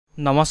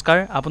নমস্কাৰ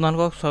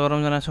আপোনালোকক স্বাগতম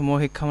জনাইছো মোৰ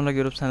শিক্ষামূলক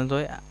ইউটিউব চেনেলটো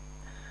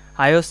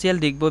Iocl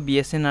Digboi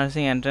BSc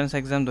nursing entrance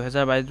exam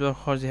 2022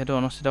 বৰ্ষৰ যেহেতু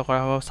অনুষ্ঠিত কৰা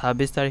হ'ব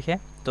 26 তাৰিখে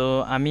তো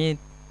আমি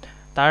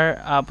তাৰ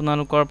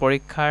আপোনালোকৰ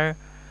পৰীক্ষাৰ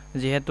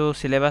যেহেতু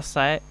সিলেবাস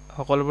চাই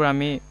সকলোবোৰ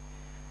আমি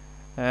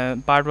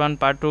পাৰ্ট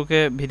 1 পাৰ্ট 2 কে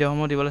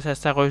ভিডিওসমূহ দিবলৈ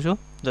চেষ্টা কৰিছো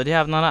যদি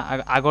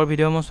আপোনালোকে আগৰ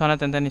ভিডিওসমূহ চোৱা নাই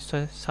তেন্তে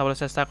নিশ্চয় চাবলৈ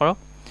চেষ্টা কৰক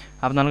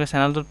আপোনালোকে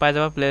চেনেলটোত পাই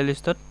যাব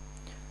প্লেলিষ্টত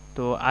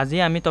তো আজি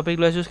আমি টপিক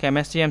লৈছো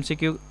কেমিষ্ট্ৰি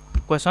এমসিকিউ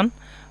কোৱেশ্চন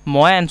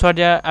মই এনসাৰ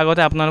দিয়াৰ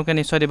আগতে আপোনালোকে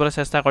নিশ্চয় দিবলৈ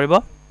চেষ্টা কৰিব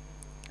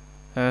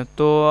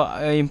তো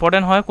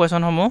ইম্পৰ্টেন্ট হয়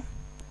কোৱেশ্চনসমূহ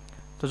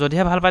তো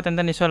যদিহে ভাল পায়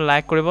তেন্তে নিশ্চয়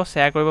লাইক কৰিব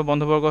শেয়াৰ কৰিব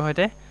বন্ধুবৰ্গৰ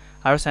সৈতে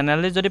আৰু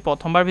চেনেলটি যদি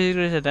প্ৰথমবাৰ ভিজিট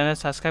কৰিছে তেন্তে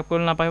সাবস্ক্ৰাইব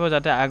কৰিব নাপাহিব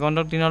যাতে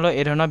আগন্তুক দিনলৈ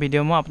এই ধৰণৰ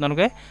ভিডিওসমূহ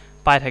আপোনালোকে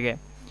পাই থাকে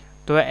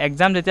তো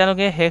এক্সাম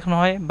যেতিয়ালৈকে শেষ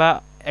নহয় বা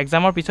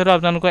এক্সামৰ পিছতো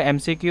আপোনালোকৰ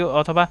এমসিকিউ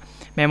অথবা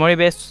মেমৰি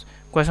বেস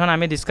কোৱেশ্চন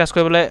আমি ডিসকাস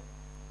কৰিবলৈ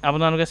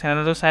আপোনালোকে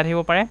চেনেলটো চাই থাকিব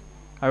পাৰে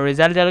আৰু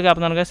ৰিজাল্ট দিয়ালৈকে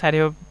আপোনালোকে চাই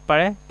থাকিব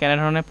পাৰে কেনে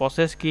ধৰণে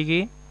প্ৰসেস কি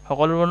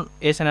সকলোবোৰ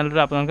এই চেনেলটো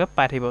আপোনালোকে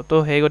পাই থাকিব তো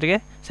হেই গতিকে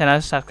চেনেল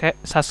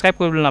সাবস্ক্ৰাইব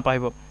কৰিবলৈ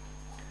নাপাহিব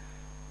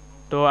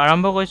তো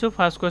আৰম্ভ কৰিছো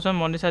ফাৰ্স্ট কোৱেশ্চন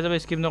মন দি চাই যাব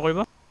স্কিপ নকৰিব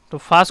তো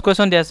ফাৰ্স্ট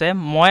কোৱেশ্চন দি আছে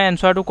মই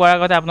এনসাৰটো কৰাৰ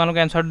আগতে আপোনালোকে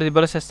এনসাৰটো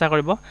দিবলৈ চেষ্টা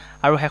কৰিব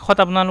আৰু হেখত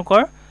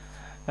আপোনালোকৰ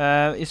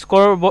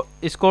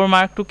স্কোৰ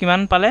মাৰ্কটো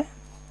কিমান পালে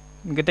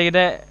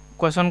গেটেগেটে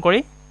কোৱেশ্চন কৰি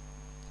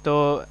তো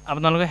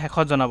আপোনালোকে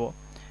হেখত জনাব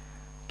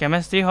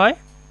কেমিষ্ট্ৰি হয়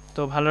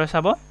তো ভালৰে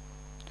চাব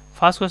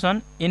first question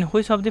in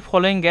which of the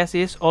following gas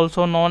is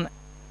also non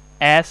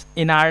as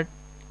inert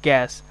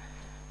gas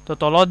তো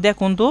তলত দিয়া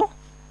কোনটো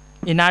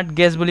inert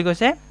gas বুলি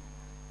কৈছে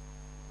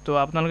তো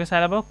আপোনালোকে চাই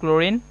লব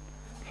ক্লোৰিন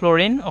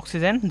ফ্লোৰিন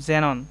অক্সিজেন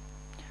জেনন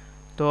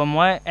তো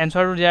মই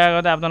এনসাৰটো দিয়াৰ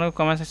আগতে আপোনালোকে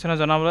কমেন্ট সেকশনত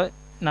জনাবলৈ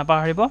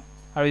নাপাহৰিব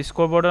আৰু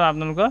স্কোৰ বৰ্ডত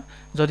আপোনালোকে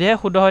যদিহে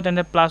শুদ্ধ হয়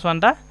তেন্তে +1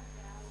 টা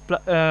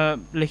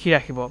লিখি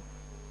ৰাখিব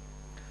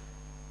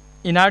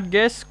inert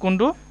gas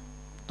কোনটো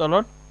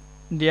তলত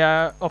দিয়া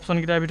অপচন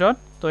কিটাৰ ভিতৰত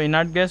তো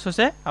inert gas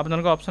হৈছে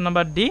আপোনালোকৰ option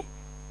number D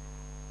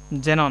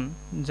Xenon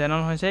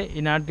hoise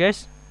inert gas.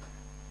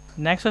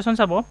 Next question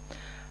sabo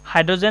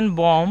hydrogen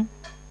bomb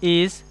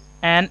is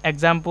an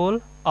example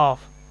of.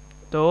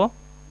 So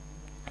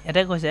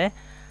eta koise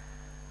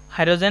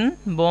hydrogen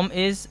bomb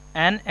is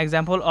an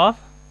example of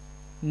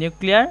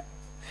nuclear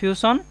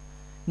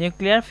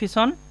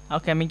fusion or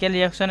chemical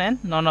reaction and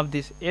none of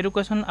this. Edu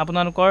question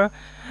apunalukor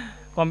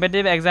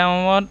competitive exam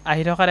mot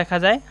ahi thoka dekha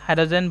jay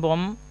hydrogen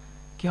bomb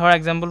kihor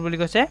example boli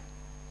koise.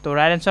 To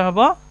right answer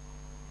hobo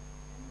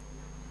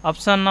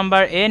option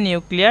number A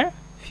nuclear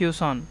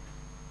fusion.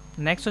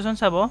 Next question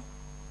sabo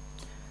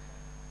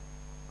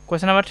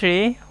question number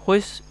 3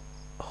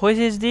 which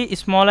is the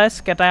smallest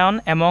cation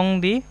among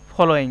the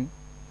following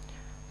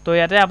to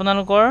yate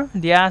apnalukor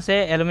dia ase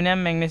aluminum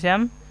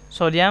magnesium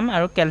sodium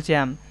aru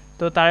calcium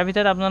to tar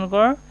bhitor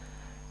apnalukor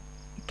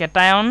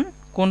cation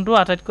kuntu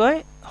atatkoi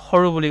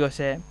horu boli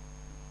goise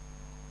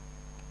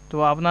to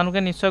apnaluke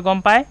nischoy gom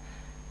pai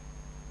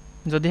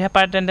jodi he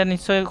par tente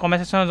nischoy comment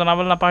section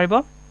janabol na paribo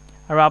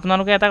আৰু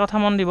আপোনালোকে এটা কথা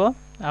মন দিব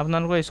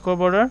আপোনালোকৰ score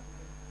বৰ্ডৰ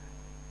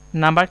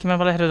number কিমান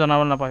পালে হেতু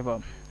জনাব নাপাহিব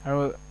আৰু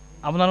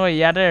আপোনালোকৰ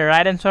ইয়াতে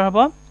ৰাইট আনসাৰ হ'ব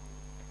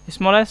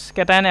smallest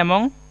কেটায়ন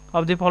among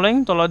of the following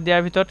তলত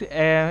দিয়াৰ ভিতৰত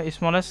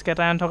স্মলেষ্ট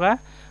কেটায়ন থকা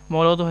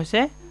মৌলটো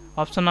হৈছে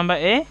অপচন নম্বৰ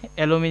এ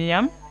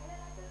এলুমিনিয়াম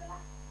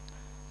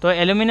তো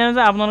এলুমিনিয়াম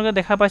যে আপোনালোকে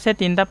দেখা পাইছে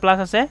তিনটা প্লাস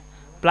আছে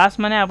প্লাস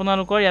মানে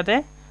আপোনালোকৰ ইয়াতে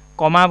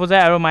কমা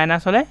বুজায় আৰু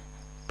মাইনাস হলে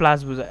প্লাস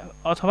বুজায়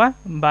অথবা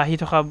বাহি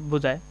থকা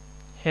বুজায়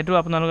হেতু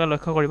আপোনালোকে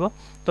লক্ষ্য কৰিব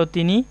তো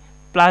তিনি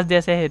প্লাস দি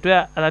আছে হেতু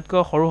আটাইতকৈ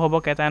সৰু হ'ব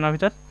কেটায়নৰ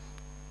ভিতৰত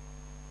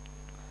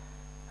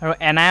আৰু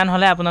এনায়ন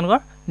হলে আপোনালোকৰ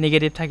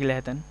নেগেটিভ থাকিলে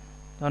হেতেন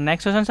তো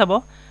নেক্সট কোৱেশ্চন চাব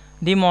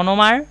দি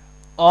মনোমাৰ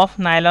of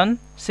nylon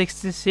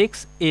 66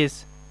 is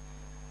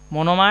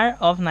মনোমাৰ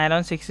of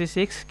nylon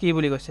 66 কি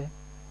বুলি কৈছে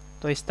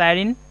তো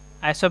ষ্টাইৰিন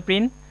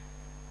আইসোপ্ৰিন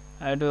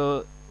আৰু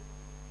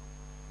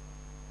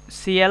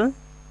Cl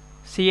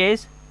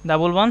CH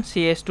double bond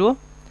CH2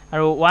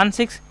 আৰু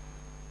 16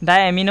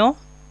 ডাইএমিনো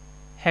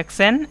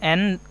hexane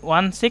and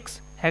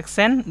 16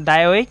 hexane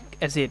dioic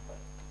acid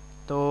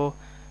to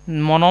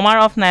monomer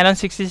of nylon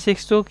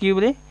 66 to ki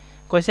boli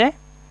koise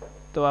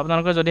to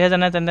apnalok jodi he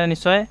jane tente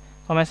nishoy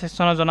comment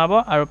section janabo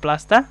aru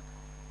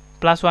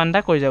 +1 ta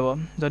kori jabo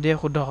jodi he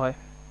shuddho hoy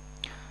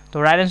to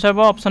right answer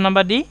bo option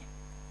number D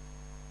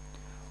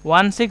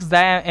 16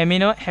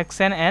 diamino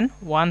hexane and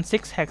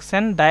 16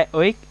 hexane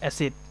dioic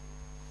acid.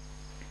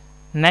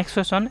 Next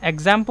question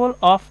example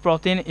of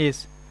protein is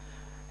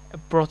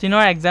protein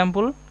or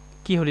example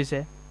কি হলিছে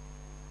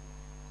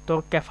তো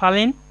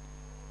কেফালিন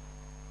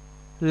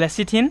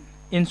lecithin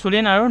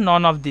insulin আৰু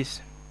none of this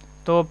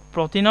তো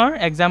প্ৰটিনৰ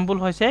example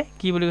হৈছে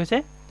কি বুলি কৈছে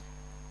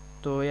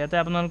তো ইয়াতে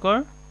আপোনালোকৰ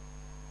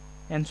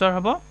এনসাৰ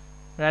হ'ব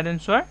ৰাইট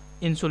এনসাৰ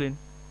ইনসুলিন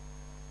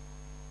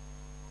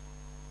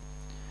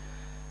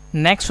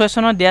নেক্সট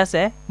কোৱেশ্চনত দিয়া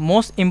আছে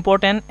most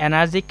important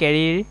energy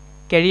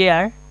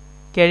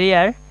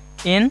career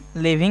in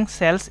living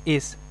sales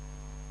is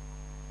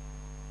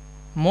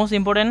most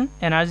important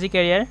energy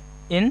career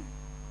in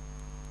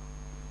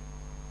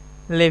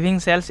living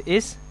cells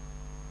is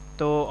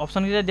to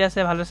option kita dia se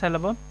bhalo sai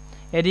labo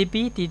ADP,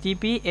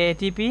 TTP,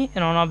 ATP,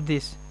 none of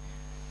this.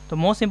 So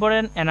most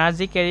important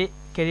energy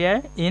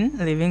carrier in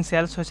living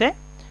cells hoise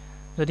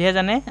jodihe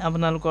jane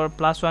apnalokor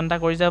 +1 ta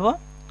kori jabo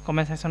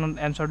comment section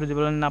answer to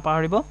dibole na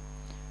paharibo.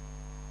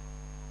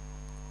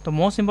 So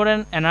most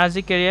important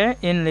energy carrier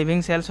in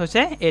living cells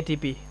hoise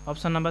ATP.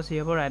 Option number C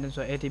hobo right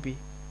answer ATP.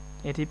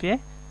 ATP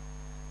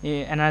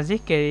energy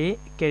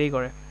carry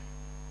kore.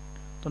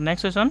 So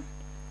next question,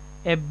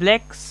 a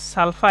black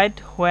sulfide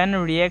when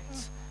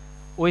reacts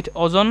with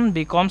ozone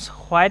becomes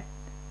white.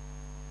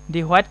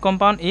 The white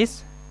compound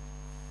is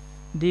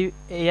the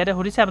yate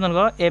hodise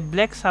apnalok a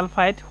black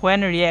sulfide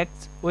when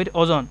reacts with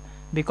ozone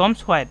becomes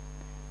white.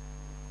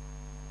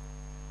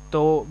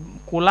 To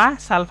kola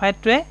sulfide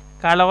to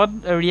কাৰ লগত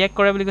react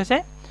কৰে বুলি কৈছে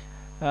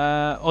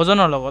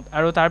ওজনৰ লগত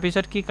আৰু তাৰ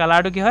পিছত কি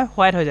কালাৰটো কি হয়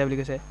হোৱাইট হৈ যায় বুলি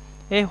কৈছে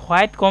এই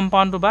হোৱাইট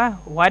কম্পাউণ্ডটো বা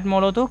হোৱাইট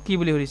মলটো কি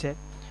বুলি সুধিছে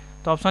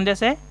তো অপচন দি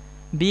আছে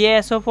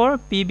BaSO4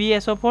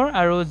 PbSO4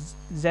 আৰু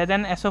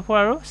ZnSO4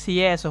 আৰু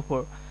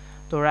CaSO4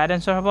 তো ৰাইট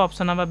আনসাৰ হ'ব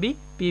option number B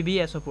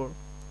PbSO4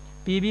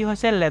 Pb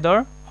হৈছে লেডৰ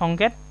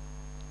সংকেত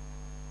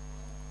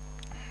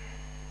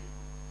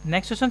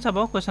নেক্সট কোৱেশ্চন চাব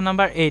question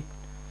number 8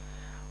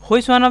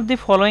 Which one of the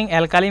following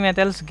alkali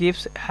metals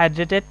gives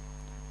hydrated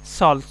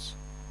salts?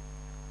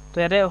 তো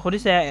ইয়াতে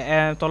সুধিছে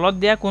তলত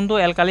দিয়া কোনটো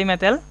alkali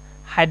metal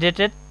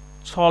hydrated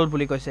salt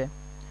বুলি কৈছে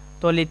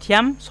তো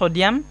লিথিয়াম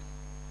সোডিয়াম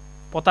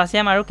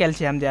পটাছিয়াম আৰু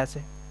ক্যালসিয়াম দিয়া আছে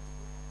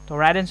তো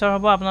ৰাইট আনসাৰ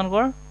হ'ব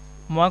আপোনালোকৰ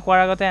মই কোৱাৰ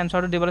আগতে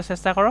আনসাৰটো দিবলৈ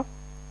চেষ্টা কৰক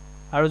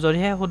আৰু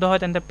যদিহে শুদ্ধ হয়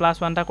তেন্তে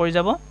 +1 টা কৰি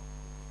যাব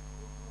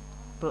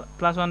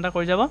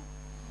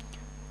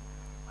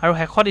আৰু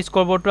হেকত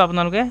স্কোৰ বোৰ্ডটো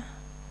আপোনালোকে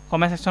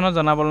কমেন্ট সেকশনত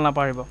জনাবলৈ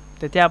নাপাৰিব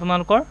তেতিয়া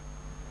আপোনালোকৰ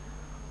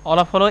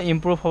অলপ হলো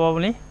ইমপ্ৰুভ হ'ব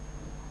বুলি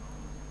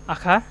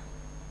আশা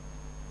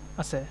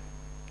আছে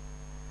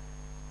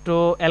তো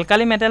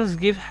alkali metals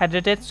give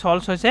hydrated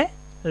salts হৈছে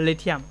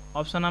lithium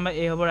option number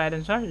A হ'ব right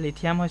answer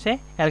lithium হৈছে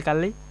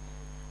alkali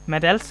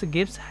metals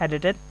gives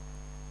hydrated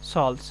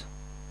salts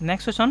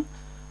next question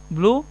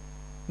blue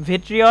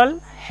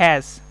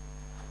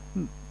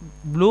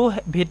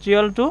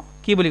vitriol to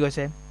কি বুলি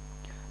কৈছে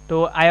তো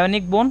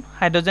ionic bond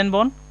hydrogen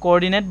bond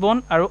coordinate bond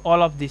আৰু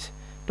all of this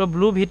তো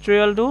blue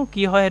vitriol to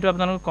কি হয় হেতু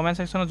আপোনালোক কমেন্ট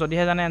সেকশনত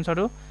যদিহে জানে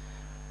আনসাৰটো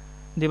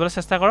দিবলৈ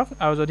চেষ্টা কৰক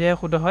আৰু যদিহে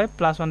শুদ্ধ হয়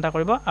 +1 টা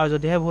কৰিব আৰু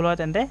যদিহে ভুল হয়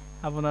তেন্তে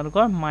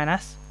আপোনালোকৰ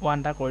 -1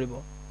 টা কৰিব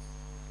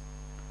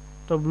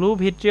তো ব্লু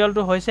ভিট্ৰিয়ল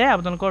তো হৈছে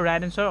আপোনালোকৰ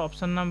ৰাইট আনসাৰ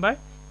অপচন নম্বৰ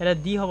এটা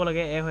ডি হ'ব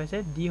লাগে এ হৈছে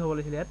ডি হ'ব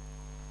লাগিছিল ইয়াত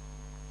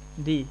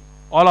ডি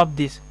অল অফ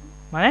দিস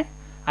মানে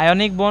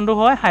আয়নিক বন্ডো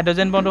হয়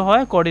হাইড্ৰোজেন বন্ডো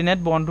হয় কোঅৰ্ডিনেট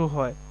বন্ডো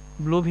হয়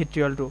ব্লু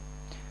ভিট্ৰিয়ল তো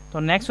তো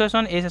নেক্সট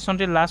কোৱেশ্চন এই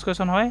সেশনটিৰ লাষ্ট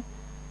কোৱেশ্চন হয়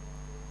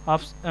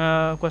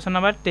question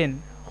number 10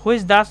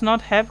 which does not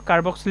have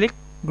carboxylic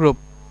group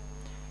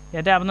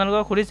ইয়াতে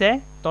আপোনালোকক খুদিছে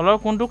তলৰ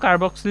কোনটো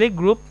কাৰ্বক্সিলিক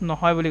গ্ৰুপ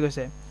নহয় বুলি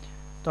কৈছে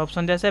তো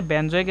অপচন দি আছে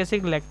benzoic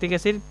acid lactic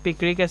acid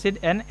পিক্ৰিক acid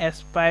and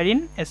এসপাইৰিন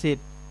acid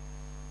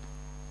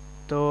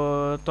তো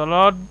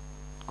তলত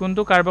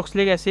কোনটো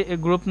কাৰ্বক্সিলিক এসিড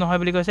গ্ৰুপ নহয়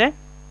বুলি কৈছে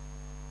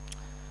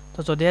তো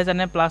যদিহে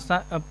জানে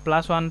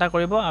 +1 টা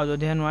কৰিব আৰু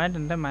যদিহে নোৱাৰে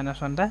তেন্তে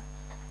 -1 টা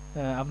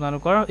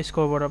আপোনালোকৰ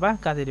স্কোৰ বৰ্ডৰ পৰা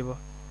কাটি দিব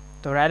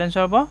তো ৰাইট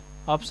আনসাৰ হ'ব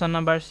অপচন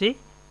নম্বৰ সি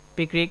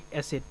পিক্ৰিক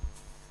এসিড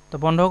তো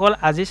বন্ধুসকল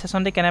আজি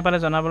সেশনটি কেনে পালে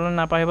জনাবলৈ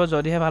নাপাহিব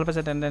যদিহে ভাল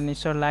পাইছে তেন্তে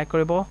নিশ্চয় লাইক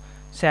কৰিব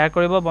শেয়াৰ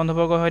কৰিব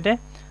বন্ধুবৰ্গৰ সৈতে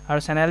আৰু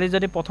চেনেলটি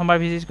যদি প্ৰথমবাৰ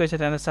ভিজিট কৰিছে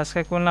তেন্তে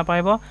সাবস্ক্ৰাইব কৰিব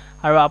নাপাহিব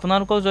আৰু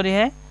আপোনালোকক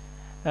যদিহে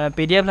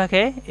PDF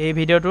লাগে এই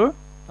ভিডিওটোৰ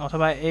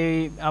অথবা এই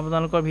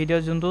আপোনালোকৰ ভিডিও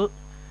যোনটো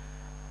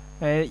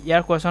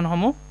ইয়াৰ কোৱেশ্চন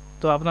সমূহ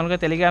তো আপোনালোকে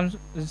টেলিগ্ৰাম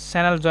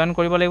চেনেল জয়েন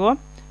কৰিব লাগিব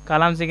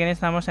কালাম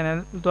GKNIST নামৰ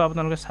চেনেলটো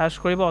আপোনালোকে সাৰ্চ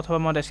কৰিব অথবা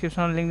মই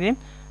ডেসক্ৰিপচনত লিংক দিম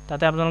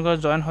তাতে আপোনালোকে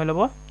জয়েন হৈ ল'ব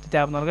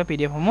তেতিয়া আপোনালোকে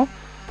PDF সমূহ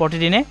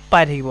প্ৰতিদিনে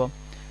পাই থাকিব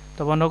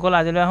তো বন্ধুসকল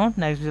আজিলৈ আহোঁ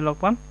নেক্সট ভিডিও লগ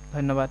পাম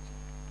ধন্যবাদ